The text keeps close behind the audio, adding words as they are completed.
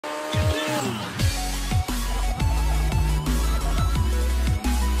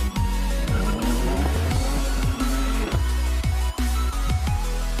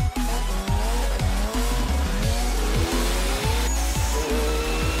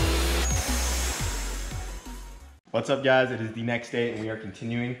What's up, guys? It is the next day and we are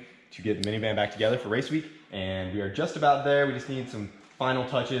continuing to get the minivan back together for race week, and we are just about there. We just need some final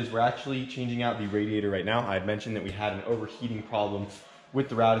touches. We're actually changing out the radiator right now. I had mentioned that we had an overheating problem with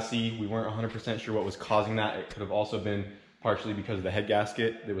the Rowdessey. We weren't 100% sure what was causing that. It could have also been partially because of the head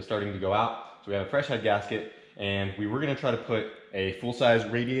gasket that was starting to go out. So we have a fresh head gasket, and we were gonna try to put a full-size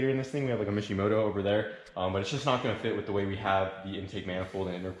radiator in this thing. We have like a Mishimoto over there, but it's just not gonna fit with the way we have the intake manifold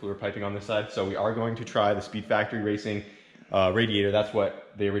and intercooler piping on this side. So we are going to try the Speed Factory Racing radiator. That's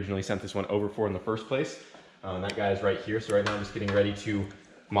what they originally sent this one over for in the first place. And that guy is right here. So right now I'm just getting ready to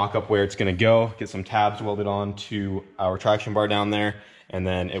mock up where it's gonna go, get some tabs welded on to our traction bar down there, and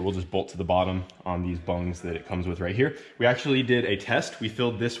then it will just bolt to the bottom on these bungs that it comes with right here. We actually did a test. We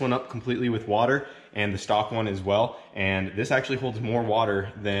filled this one up completely with water and the stock one as well. And this actually holds more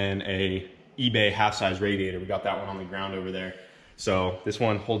water than a eBay half-size radiator. We got that one on the ground over there. So this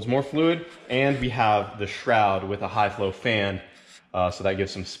one holds more fluid, and we have the shroud with a high flow fan. So that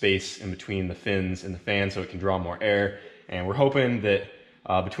gives some space in between the fins and the fan so it can draw more air. And we're hoping that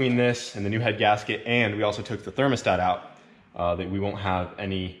between this and the new head gasket, and we also took the thermostat out, that we won't have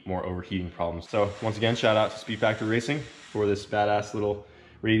any more overheating problems. So once again, shout out to Speed Factory Racing for this badass little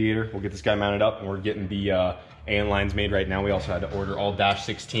radiator. We'll get this guy mounted up, and we're getting the AN lines made right now. We also had to order all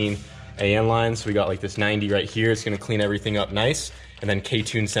 -16 AN lines. So we got like this 90 right here. It's gonna clean everything up nice. And then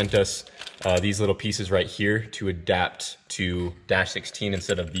K-Tune sent us these little pieces right here to adapt to -16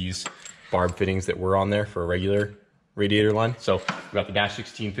 instead of these barb fittings that were on there for a regular radiator line. So we got the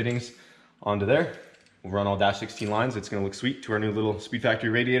 -16 fittings onto there. We'll run all -16 lines. It's gonna look sweet to our new little Speed Factory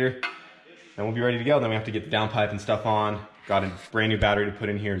radiator. And we'll be ready to go. Then we have to get the downpipe and stuff on. Got a brand new battery to put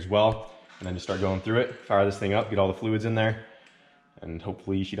in here as well. And then just start going through it, fire this thing up, get all the fluids in there. And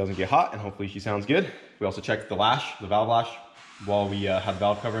hopefully she doesn't get hot, and hopefully she sounds good. We also checked the lash, the valve lash, while we had the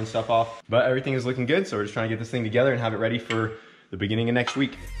valve cover and stuff off. But everything is looking good, so we're just trying to get this thing together and have it ready for the beginning of next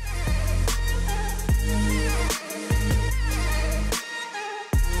week.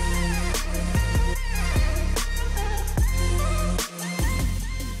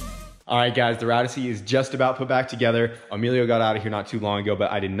 All right, guys, the Rowdessey is just about put back together. Emilio got out of here not too long ago,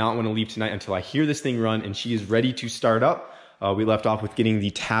 but I did not want to leave tonight until I hear this thing run and she is ready to start up. We left off with getting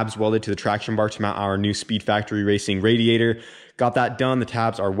the tabs welded to the traction bar to mount our new Speed Factory Racing radiator. Got that done. The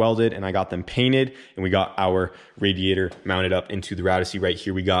tabs are welded and I got them painted, and we got our radiator mounted up into the Rowdessey right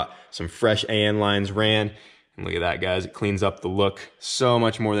here. We got some fresh AN lines ran. And look at that, guys. It cleans up the look so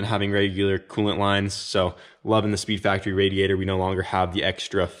much more than having regular coolant lines. So loving the Speed Factory radiator. We no longer have the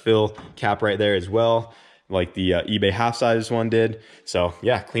extra fill cap right there as well, like the eBay half-size one did. So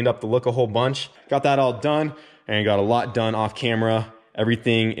yeah, cleaned up the look a whole bunch. Got that all done and got a lot done off camera.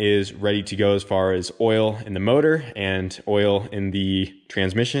 Everything is ready to go as far as oil in the motor and oil in the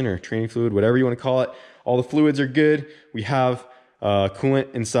transmission or training fluid, whatever you want to call it. All the fluids are good. We have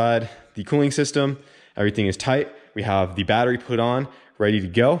coolant inside the cooling system. Everything is tight. We have the battery put on, ready to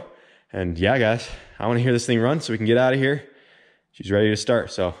go. And yeah, guys, I want to hear this thing run so we can get out of here. She's ready to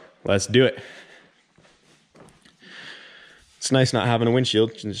start, so let's do it. It's nice not having a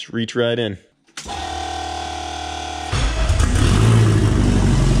windshield. You can just reach right in.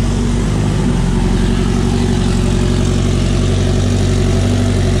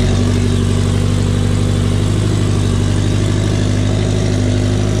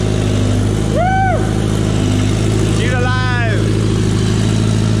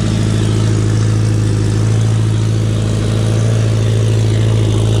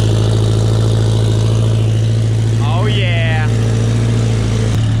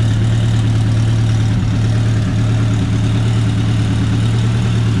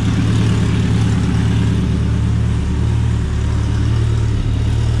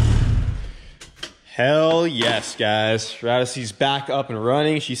 Hell yes, guys. Rowdessey's back up and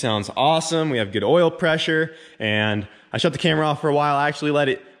running. She sounds awesome. We have good oil pressure, and I shut the camera off for a while. I actually let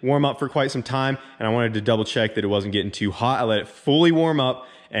it warm up for quite some time, and I wanted to double check that it wasn't getting too hot. I let it fully warm up,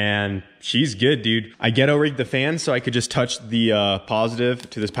 and she's good, dude. I ghetto-rigged the fan so I could just touch the positive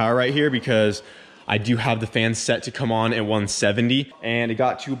to this power right here, because I do have the fan set to come on at 170, and it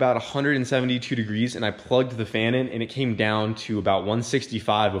got to about 172 degrees, and I plugged the fan in and it came down to about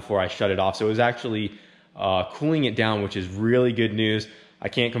 165 before I shut it off. So it was actually cooling it down, which is really good news. I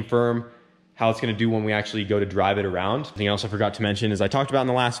can't confirm how it's gonna do when we actually go to drive it around. Something else I forgot to mention is I talked about in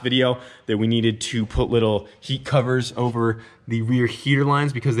the last video that we needed to put little heat covers over the rear heater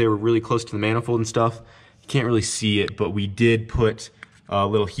lines because they were really close to the manifold and stuff. You can't really see it, but we did put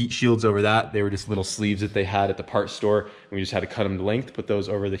little heat shields over that. They were just little sleeves that they had at the parts store, and we just had to cut them to length, put those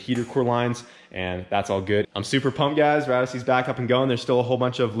over the heater core lines, and that's all good. I'm super pumped, guys. Rowdessey's back up and going. There's still a whole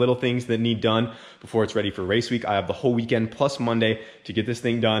bunch of little things that need done before it's ready for race week. I have the whole weekend plus Monday to get this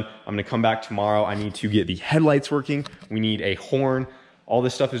thing done. I'm gonna come back tomorrow. I need to get the headlights working. We need a horn. All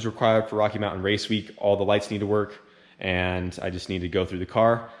this stuff is required for Rocky Mountain Race Week. All the lights need to work, and I just need to go through the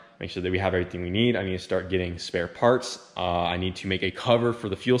car, make sure that we have everything we need. I need to start getting spare parts. I need to make a cover for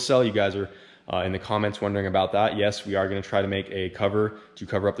the fuel cell. You guys are in the comments wondering about that. Yes, we are gonna try to make a cover to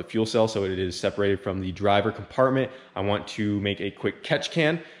cover up the fuel cell so it is separated from the driver compartment. I want to make a quick catch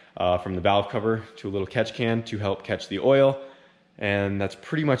can from the valve cover to a little catch can to help catch the oil. And that's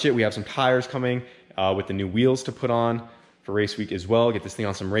pretty much it. We have some tires coming with the new wheels to put on for race week as well. Get this thing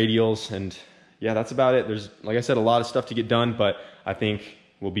on some radials, and yeah, that's about it. There's, like I said, a lot of stuff to get done, but I think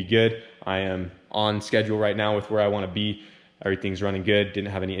we'll be good. I am on schedule right now with where I want to be. Everything's running good, didn't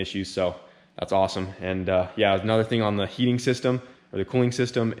have any issues, so that's awesome. And yeah, another thing on the heating system or the cooling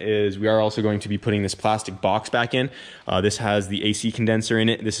system is we are also going to be putting this plastic box back in. This has the AC condenser in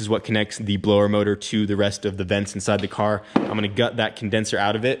it. This is what connects the blower motor to the rest of the vents inside the car. I'm gonna gut that condenser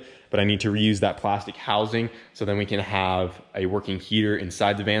out of it, but I need to reuse that plastic housing so then we can have a working heater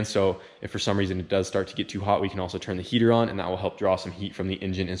inside the van. So if for some reason it does start to get too hot, we can also turn the heater on, and that will help draw some heat from the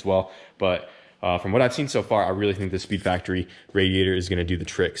engine as well. But from what I've seen so far, I really think the Speed Factory radiator is gonna do the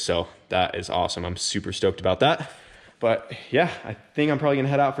trick. So that is awesome. I'm super stoked about that. But yeah, I think I'm probably gonna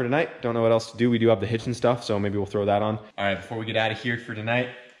head out for tonight. Don't know what else to do. We do have the hitch and stuff, so maybe we'll throw that on. All right, before we get out of here for tonight,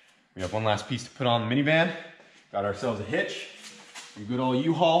 we have one last piece to put on the minivan. Got ourselves a hitch. Some good old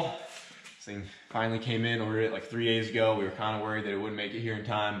U-Haul. This thing finally came in, ordered it like 3 days ago. We were kind of worried that it wouldn't make it here in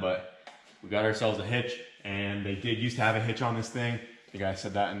time, but we got ourselves a hitch, and they did used to have a hitch on this thing. I think I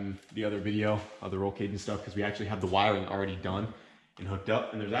said that in the other video of the roll cage and stuff, because we actually have the wiring already done and hooked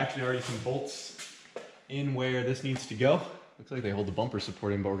up, and there's actually already some bolts in where this needs to go. Looks like they hold the bumper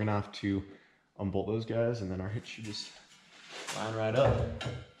support in, but we're gonna have to unbolt those guys, and then our hitch should just line right up.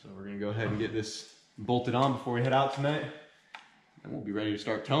 So we're gonna go ahead and get this bolted on before we head out tonight, and we'll be ready to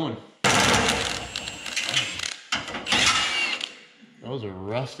start towing. Those are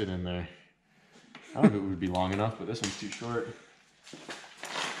rusted in there. I don't know if it would be long enough, but this one's too short.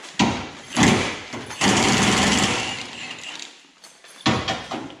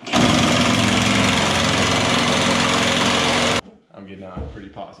 I'm getting out pretty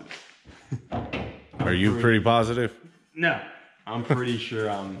positive. Are you pretty positive? No. I'm pretty sure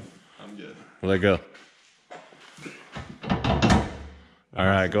I'm good. Let go. All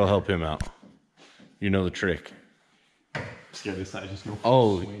right, go help him out. You know the trick. Scared this side just go.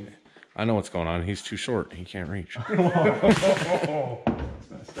 Oh, I know what's going on. He's too short. He can't reach. It's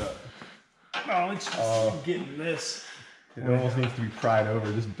messed up. Oh, it's just getting this. It almost needs to be pried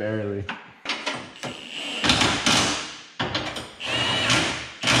over, just barely.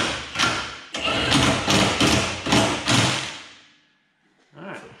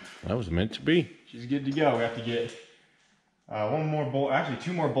 Alright. That was meant to be. She's good to go. We have to get one more bolt, actually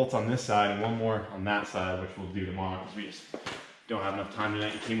 2 more bolts on this side and 1 more on that side, which we'll do tomorrow because we just don't have enough time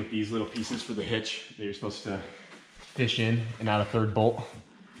tonight. It came with these little pieces for the hitch that you're supposed to fish in and out a 3rd bolt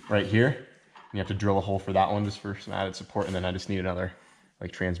right here. And you have to drill a hole for that one just for some added support, and then I just need another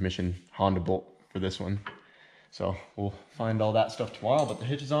like transmission Honda bolt for this one. So we'll find all that stuff tomorrow, but the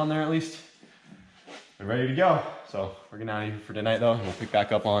hitch is on there at least. We're ready to go. So we're getting out of here for tonight though, and we'll pick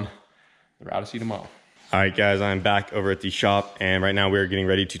back up on the Rowdessey tomorrow. All right, guys, I'm back over at the shop, and right now we're getting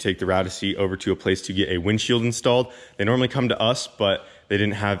ready to take the Rowdessey over to a place to get a windshield installed. They normally come to us, but they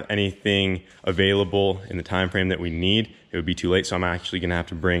didn't have anything available in the time frame that we need. It would be too late, so I'm actually gonna have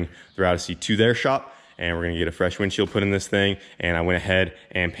to bring the Rowdessey to their shop, and we're gonna get a fresh windshield put in this thing. And I went ahead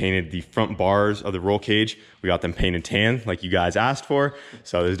and painted the front bars of the roll cage. We got them painted tan, like you guys asked for.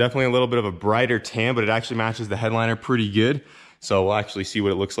 So there's definitely a little bit of a brighter tan, but it actually matches the headliner pretty good. So we'll actually see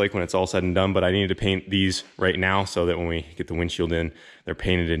what it looks like when it's all said and done, but I needed to paint these right now so that when we get the windshield in, they're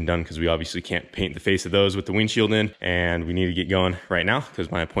painted and done, because we obviously can't paint the face of those with the windshield in, and we need to get going right now because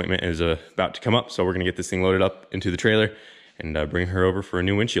my appointment is about to come up. So we're gonna get this thing loaded up into the trailer and bring her over for a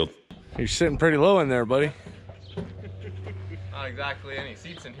new windshield. You're sitting pretty low in there, buddy. Not exactly any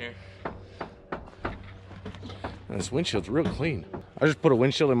seats in here. This windshield's real clean. I just put a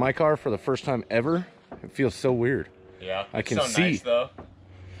windshield in my car for the first time ever. It feels so weird. Yeah, I can so see. nice, though.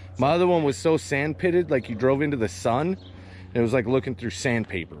 My other one was so sand pitted, like you drove into the sun. It was like looking through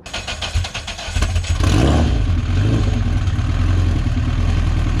sandpaper.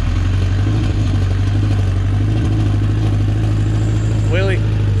 Willie,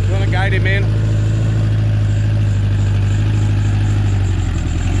 you want to guide him in?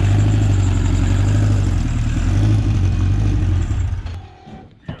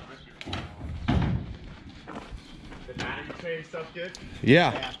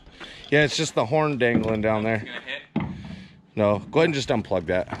 Yeah. Yeah, it's just the horn dangling down there. No, go ahead and just unplug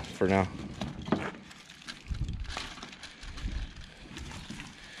that for now.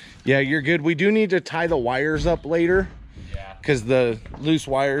 Yeah, you're good. We do need to tie the wires up later. Yeah. Because the loose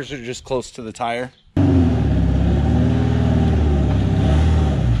wires are just close to the tire.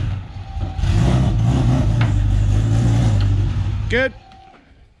 Good.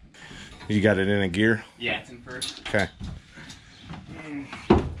 You got it in a gear? Yeah, it's in first. Okay.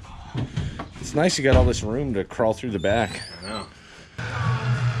 It's nice you got all this room to crawl through the back. I know.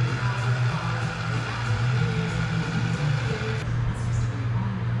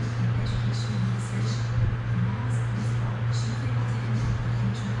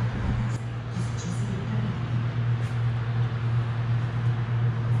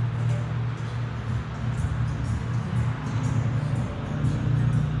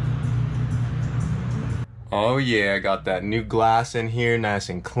 Oh yeah, I got that new glass in here, nice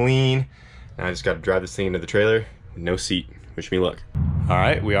and clean. Now I just got to drive this thing into the trailer with no seat. Wish me luck. All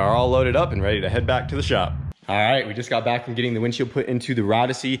right, we are all loaded up and ready to head back to the shop. All right, we just got back from getting the windshield put into the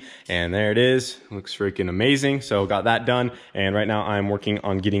Rowdessey, and there it is. Looks freaking amazing. So got that done, and right now I'm working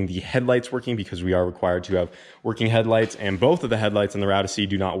on getting the headlights working because we are required to have working headlights, and both of the headlights on the Rowdessey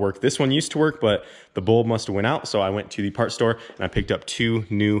do not work. This one used to work, but the bulb must have went out, so I went to the part store and I picked up 2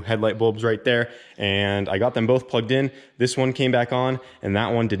 new headlight bulbs right there, and I got them both plugged in. This one came back on, and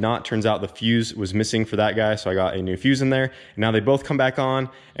that one did not. Turns out the fuse was missing for that guy, so I got a new fuse in there. And now they both come back on,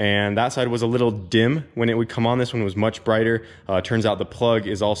 and that side was a little dim when it would come on. This one was much brighter. Turns out the plug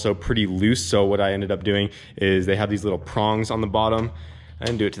is also pretty loose, so what I ended up doing is they have these little prongs on the bottom. I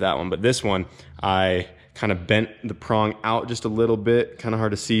didn't do it to that one, but this one, I kind of bent the prong out just a little bit, kind of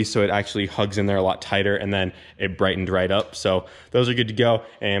hard to see, so it actually hugs in there a lot tighter, and then it brightened right up. So those are good to go,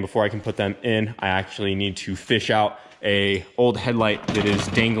 and before I can put them in, I actually need to fish out a old headlight that is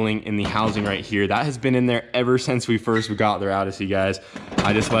dangling in the housing right here. That has been in there ever since we got the Rowdessey, guys.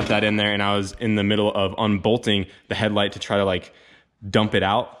 I just left that in there, and I was in the middle of unbolting the headlight to try to like dump it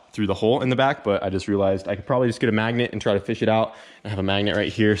out through the hole in the back, but I just realized I could probably just get a magnet and try to fish it out. I have a magnet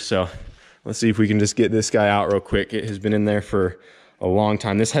right here, so let's see if we can just get this guy out real quick. It has been in there for a long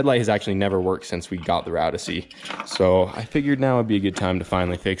time. This headlight has actually never worked since we got the Rowdessey, so I figured now would be a good time to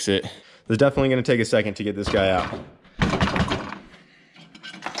finally fix it. It's definitely gonna take a second to get this guy out.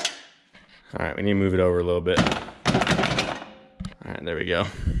 All right, we need to move it over a little bit. All right, there we go.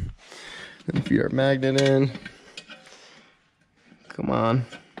 Then feed our magnet in. Come on.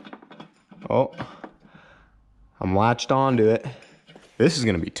 Oh, I'm latched onto it. This is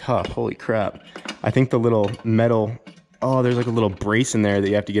gonna be tough, holy crap. I think the little metal, oh, there's like a little brace in there that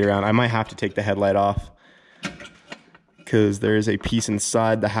you have to get around. I might have to take the headlight off because there is a piece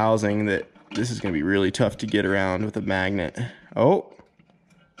inside the housing that this is gonna be really tough to get around with a magnet. Oh.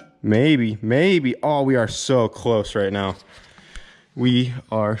 Maybe. Oh, we are so close right now. We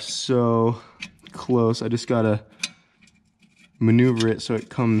are so close. I just gotta maneuver it so it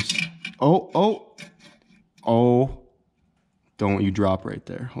comes. Oh. Don't you drop right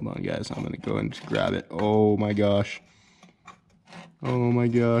there. Hold on, guys. I'm gonna go and just grab it. Oh my gosh. I don't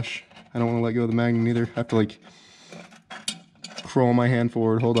wanna let go of the magnet either. I have to like crawl my hand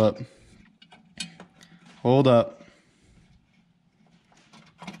forward. Hold up.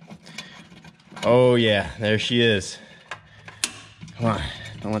 Oh yeah, there she is. Come on,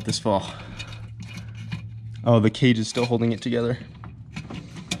 don't let this fall. Oh, the cage is still holding it together.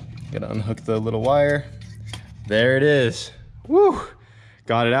 Gotta unhook the little wire. There it is. Woo!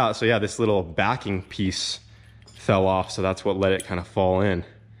 Got it out. So yeah, this little backing piece fell off, so that's what let it kind of fall in.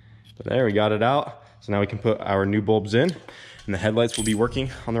 But there, we got it out. So now we can put our new bulbs in, and the headlights will be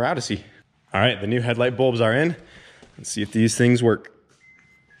working on the Rowdessey. All right, the new headlight bulbs are in. Let's see if these things work.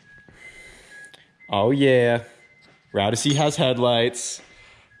 Oh yeah, Rowdessey has headlights.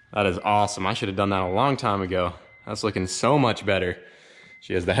 That is awesome. I should have done that a long time ago. That's looking so much better.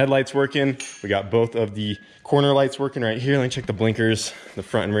 She has the headlights working. We got both of the corner lights working right here. Let me check the blinkers, the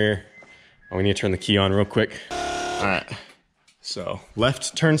front and rear. Oh, we need to turn the key on real quick. All right, so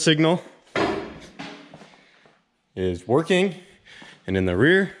left turn signal is working, and in the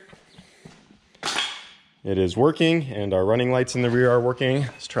rear, it is working, and our running lights in the rear are working.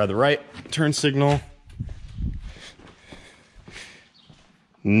 Let's try the right turn signal.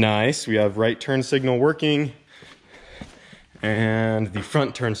 Nice, we have right turn signal working, and the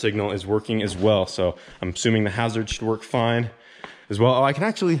front turn signal is working as well. So I'm assuming the hazard should work fine as well. Oh, I can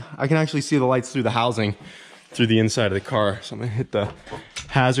actually see the lights through the housing, through the inside of the car. So I'm gonna hit the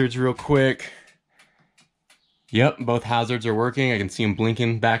hazards real quick. Yep, both hazards are working. I can see them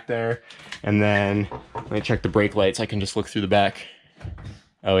blinking back there. And then let me check the brake lights. I can just look through the back.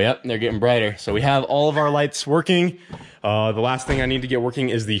 Oh, yep, they're getting brighter. So we have all of our lights working. The last thing I need to get working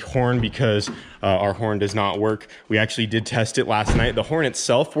is the horn because our horn does not work. We actually did test it last night. The horn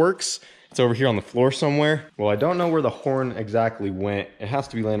itself works. It's over here on the floor somewhere. Well, I don't know where the horn exactly went. It has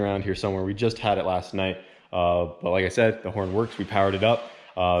to be laying around here somewhere. We just had it last night. But like I said, the horn works. We powered it up.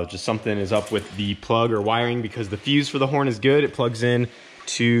 Just something is up with the plug or wiring because the fuse for the horn is good. It plugs in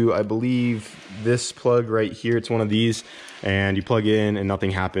to, I believe, this plug right here. It's one of these. And you plug in and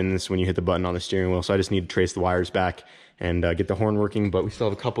nothing happens when you hit the button on the steering wheel. So I just need to trace the wires back and get the horn working. But we still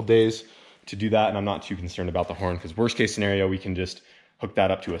have a couple days to do that. And I'm not too concerned about the horn because worst case scenario, we can just hook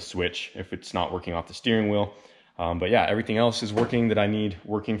that up to a switch if it's not working off the steering wheel. But yeah, everything else is working that I need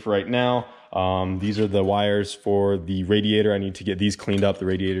working for right now. These are the wires for the radiator. I need to get these cleaned up. The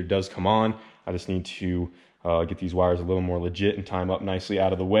radiator does come on. I just need to get these wires a little more legit and tie them up nicely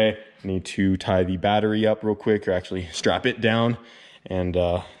out of the way. I need to tie the battery up real quick, or actually strap it down, and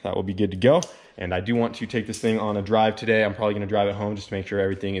that will be good to go. And I do want to take this thing on a drive today. I'm probably gonna drive it home just to make sure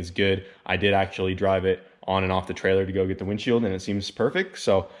everything is good. I did actually drive it on and off the trailer to go get the windshield, and it seems perfect.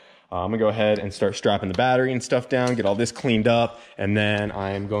 So I'm gonna go ahead and start strapping the battery and stuff down, get all this cleaned up, and then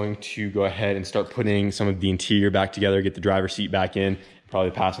I'm going to go ahead and start putting some of the interior back together, get the driver's seat back in, probably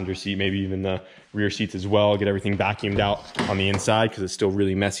the passenger seat, maybe even the rear seats as well, get everything vacuumed out on the inside because it's still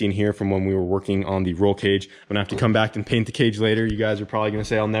really messy in here from when we were working on the roll cage. I'm gonna have to come back and paint the cage later. You guys are probably gonna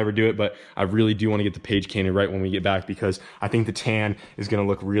say I'll never do it, but I really do wanna get the page painted right when we get back because I think the tan is gonna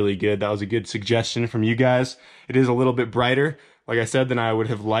look really good. That was a good suggestion from you guys. It is a little bit brighter, like I said, than I would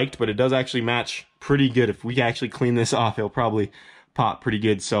have liked, but it does actually match pretty good. If we actually clean this off, it'll probably pop pretty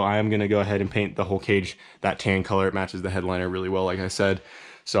good. So I am gonna go ahead and paint the whole cage that tan color. It matches the headliner really well, like I said.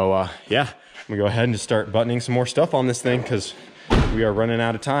 So yeah, I'm gonna go ahead and just start buttoning some more stuff on this thing because we are running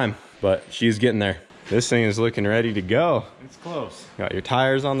out of time, but she's getting there. This thing is looking ready to go. It's close. Got your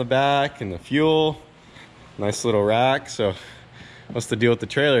tires on the back and the fuel. Nice little rack. So what's the deal with the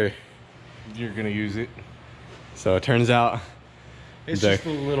trailer? You're gonna use it. So it turns out it's just a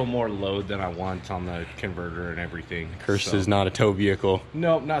little more load than I want on the converter and everything. Curse is not a tow vehicle.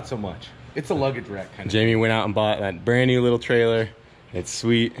 No, not so much. It's a luggage rack kind of Jamie went out and bought that brand new little trailer. It's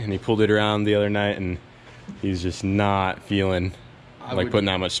sweet, and he pulled it around the other night, and he's just not feeling like putting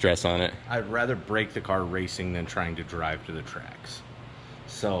that much stress on it. I'd rather break the car racing than trying to drive to the tracks.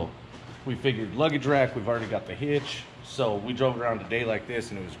 So we figured luggage rack, we've already got the hitch. So we drove around a day like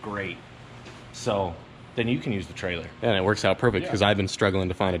this, and it was great. So then you can use the trailer. Yeah, and it works out perfect because I've been struggling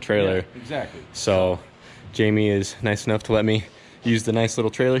to find a trailer. Yeah, exactly. So Jamie is nice enough to let me use the nice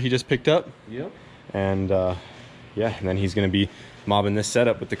little trailer he just picked up. Yep. And yeah, and then he's gonna be mobbing this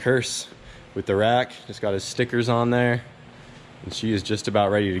setup with the Curse, with the rack. Just got his stickers on there, and she is just about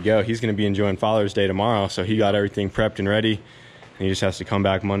ready to go. He's gonna be enjoying Father's Day tomorrow, so he got everything prepped and ready, and he just has to come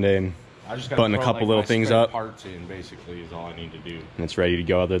back Monday and button a couple little things up. Parts in basically is all I need to do, and it's ready to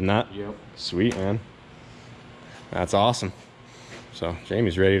go. Other than that, yep. Sweet, man. That's awesome. So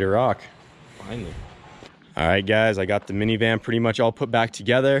Jamie's ready to rock. Finally. All right, guys, I got the minivan pretty much all put back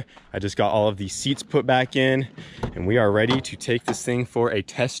together. I just got all of the seats put back in, and we are ready to take this thing for a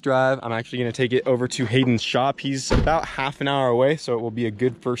test drive. I'm actually gonna take it over to Hayden's shop. He's about half an hour away, so it will be a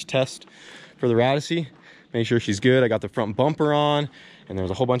good first test for the Rowdessey. Make sure she's good. I got the front bumper on, and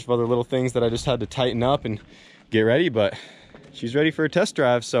there's a whole bunch of other little things that I just had to tighten up and get ready, but she's ready for a test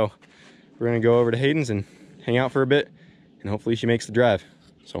drive. So we're gonna go over to Hayden's and hang out for a bit, and hopefully she makes the drive.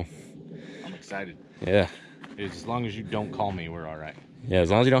 So I'm excited. Yeah. As long as you don't call me, we're all right. Yeah,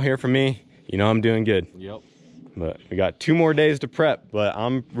 as long as you don't hear from me, you know I'm doing good. Yep. But we got 2 more days to prep, but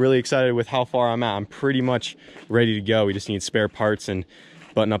I'm really excited with how far I'm at. I'm pretty much ready to go. We just need spare parts and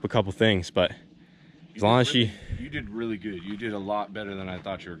button up a couple things, but as long as you did really good. You did a lot better than I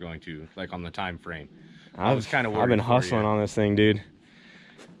thought you were going to, like on the time frame. I was kind of worried. I've been hustling on this thing, dude.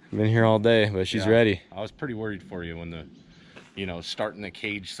 I've been here all day, but she's ready. I was pretty worried for you when starting the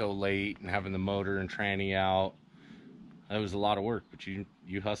cage so late and having the motor and tranny out. That was a lot of work, but you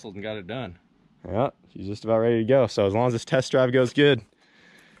hustled and got it done. Yeah, she's just about ready to go. So as long as this test drive goes good,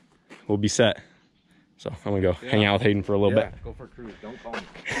 we'll be set. So I'm gonna go hang out with Hayden for a little bit. Go for a cruise, don't call me.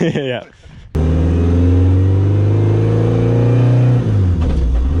 Yeah.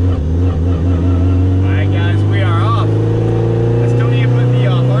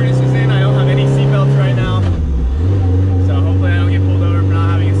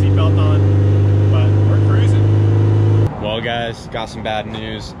 Got some bad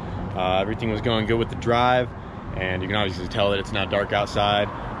news. Everything was going good with the drive, and you can obviously tell that it's now dark outside,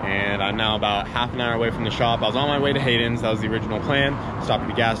 and I'm now about half an hour away from the shop. I was on my way to Hayden's. That was the original plan. Stopped at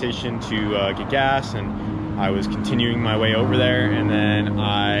the gas station to get gas, and I was continuing my way over there, and then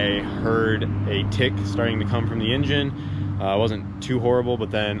I heard a tick starting to come from the engine. It wasn't too horrible,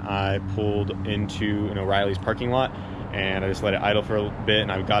 but then I pulled into an O'Reilly's parking lot, and I just let it idle for a bit,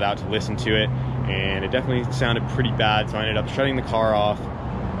 and I got out to listen to it, and it definitely sounded pretty bad, so I ended up shutting the car off,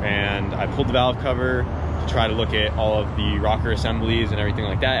 and I pulled the valve cover to try to look at all of the rocker assemblies and everything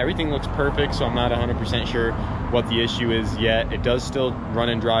like that. Everything looks perfect, so I'm not 100% sure what the issue is yet. It does still run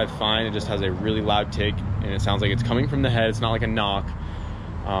and drive fine. It just has a really loud tick, and it sounds like it's coming from the head. It's not like a knock.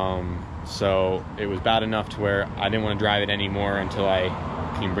 So it was bad enough to where I didn't want to drive it anymore until I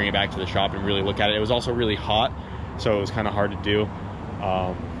can bring it back to the shop and really look at it. It was also really hot, so it was kind of hard to do.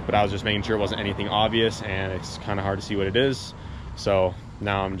 But I was just making sure it wasn't anything obvious, and it's kind of hard to see what it is. So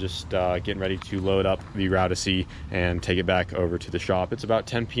now I'm just getting ready to load up the Rowdessey and take it back over to the shop. It's about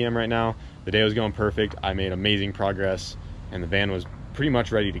 10 p.m. right now. The day was going perfect. I made amazing progress, and the van was pretty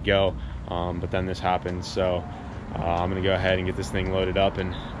much ready to go. But then this happened, so I'm gonna go ahead and get this thing loaded up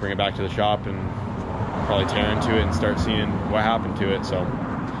and bring it back to the shop and probably tear into it and start seeing what happened to it. So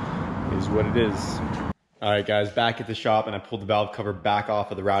it is what it is. All right, guys, back at the shop, and I pulled the valve cover back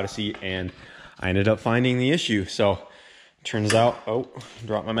off of the Rowdessey, and I ended up finding the issue. So turns out, oh,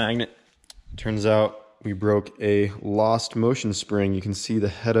 dropped my magnet. Turns out we broke a lost motion spring. You can see the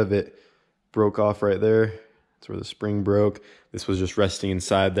head of it broke off right there. That's where the spring broke. This was just resting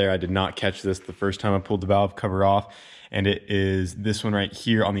inside there. I did not catch this the first time I pulled the valve cover off, and it is this one right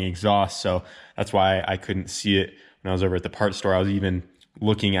here on the exhaust. So that's why I couldn't see it when I was over at the parts store. I was even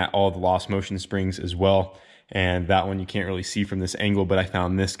looking at all the lost motion springs as well, and that one you can't really see from this angle, but I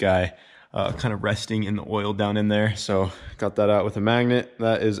found this guy kind of resting in the oil down in there. So got that out with a magnet.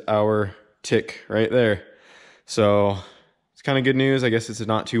 That is our tick right there. So it's kind of good news. I guess it's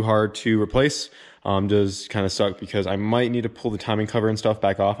not too hard to replace. Does kind of suck because I might need to pull the timing cover and stuff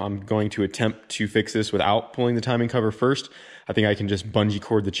back off. I'm going to attempt to fix this without pulling the timing cover first. I think I can just bungee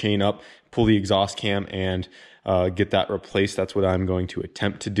cord the chain up, pull the exhaust cam, and get that replaced. That's what I'm going to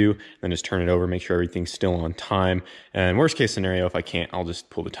attempt to do. Then just turn it over, make sure everything's still on time. And worst case scenario, if I can't, I'll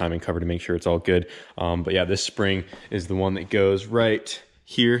just pull the timing cover to make sure it's all good. But yeah, this spring is the one that goes right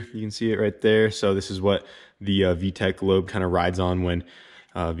here. You can see it right there. So this is what the VTEC lobe kind of rides on when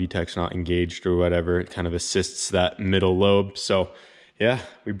VTEC's not engaged or whatever. It kind of assists that middle lobe. So yeah,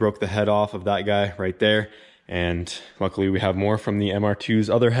 we broke the head off of that guy right there. And luckily we have more from the MR2's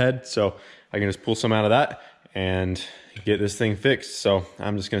other head. So I can just pull some out of that and get this thing fixed. So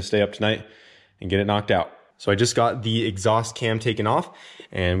I'm just gonna stay up tonight and get it knocked out. So I just got the exhaust cam taken off,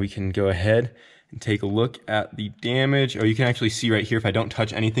 and we can go ahead and take a look at the damage. Oh, you can actually see right here, if I don't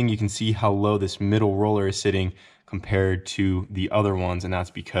touch anything, you can see how low this middle roller is sitting compared to the other ones, and that's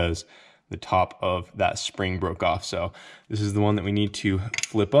because the top of that spring broke off. So this is the one that we need to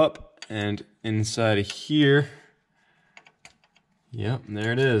flip up, and inside of here, yep,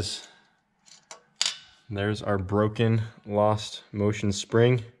 there it is. There's our broken, lost motion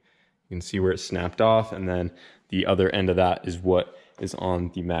spring. You can see where it snapped off, and then the other end of that is what is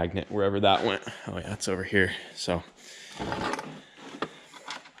on the magnet, wherever that went. Oh yeah, it's over here. So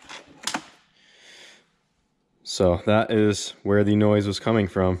that is where the noise was coming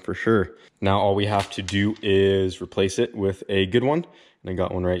from for sure. Now all we have to do is replace it with a good one. And I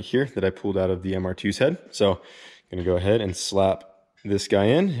got one right here that I pulled out of the MR2's head. So I'm gonna go ahead and slap this guy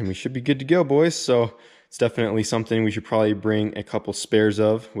in, and we should be good to go, boys. So it's definitely something we should probably bring a couple spares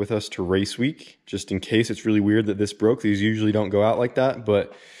of with us to race week, just in case. It's really weird that this broke. These usually don't go out like that,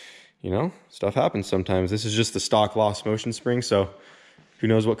 but you know, stuff happens sometimes. This is just the stock lost motion spring, so who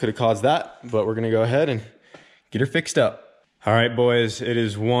knows what could have caused that, but we're gonna go ahead and get her fixed up. All right, boys, it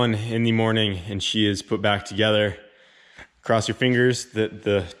is 1 in the morning and she is put back together. Cross your fingers that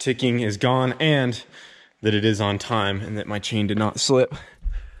the ticking is gone and that it is on time and that my chain did not slip.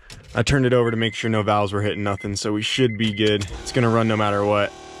 I turned it over to make sure no valves were hitting nothing, so we should be good. It's gonna run no matter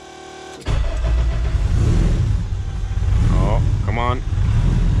what. Oh, come on.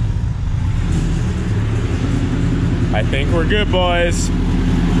 I think we're good, boys.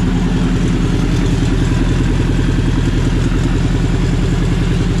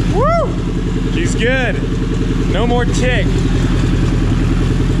 Woo! She's good. No more tick.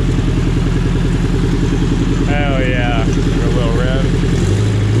 Hell yeah. A little rev.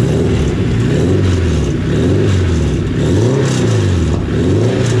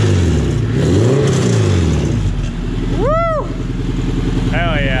 Woo!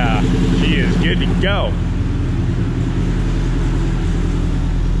 Hell yeah. She is good to go.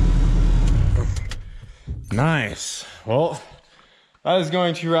 Nice. Well, that is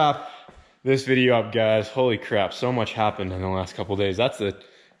going to wrap this video up, guys. Holy crap, so much happened in the last couple days. That's the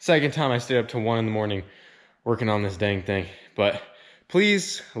second time I stayed up till 1 in the morning working on this dang thing. But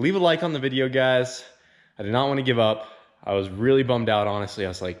please leave a like on the video, guys. I did not want to give up. I was really bummed out, honestly. I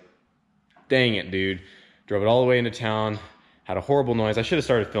was like, dang it, dude. Drove it all the way into town, had a horrible noise. I should have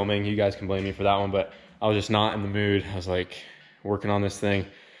started filming. You guys can blame me for that one, but I was just not in the mood. I was like working on this thing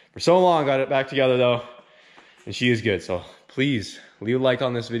for so long. Got it back together though, and she is good. So please leave a like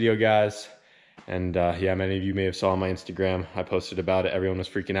on this video, guys. And yeah, many of you may have saw on my Instagram, I posted about it. Everyone was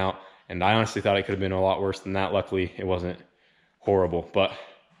freaking out, and I honestly thought it could have been a lot worse than that. Luckily, it wasn't horrible, but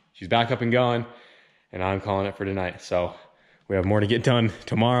she's back up and going, and I'm calling it for tonight. So we have more to get done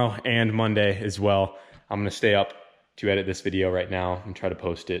tomorrow and Monday as well. I'm gonna stay up to edit this video right now and try to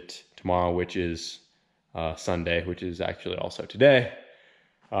post it tomorrow, which is Sunday, which is actually also today.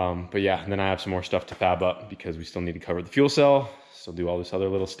 But yeah, and then I have some more stuff to fab up because we still need to cover the fuel cell, still do all this other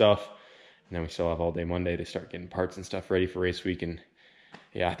little stuff. And then we still have all day Monday to start getting parts and stuff ready for race week. And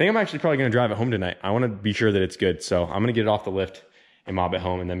yeah, I think I'm actually probably gonna drive it home tonight. I wanna be sure that it's good. So I'm gonna get it off the lift and mob it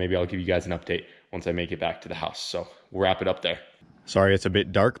home, and then maybe I'll give you guys an update once I make it back to the house. So we'll wrap it up there. Sorry it's a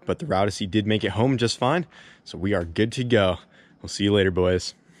bit dark, but the Rowdessey did make it home just fine. So we are good to go. We'll see you later,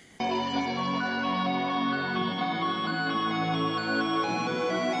 boys.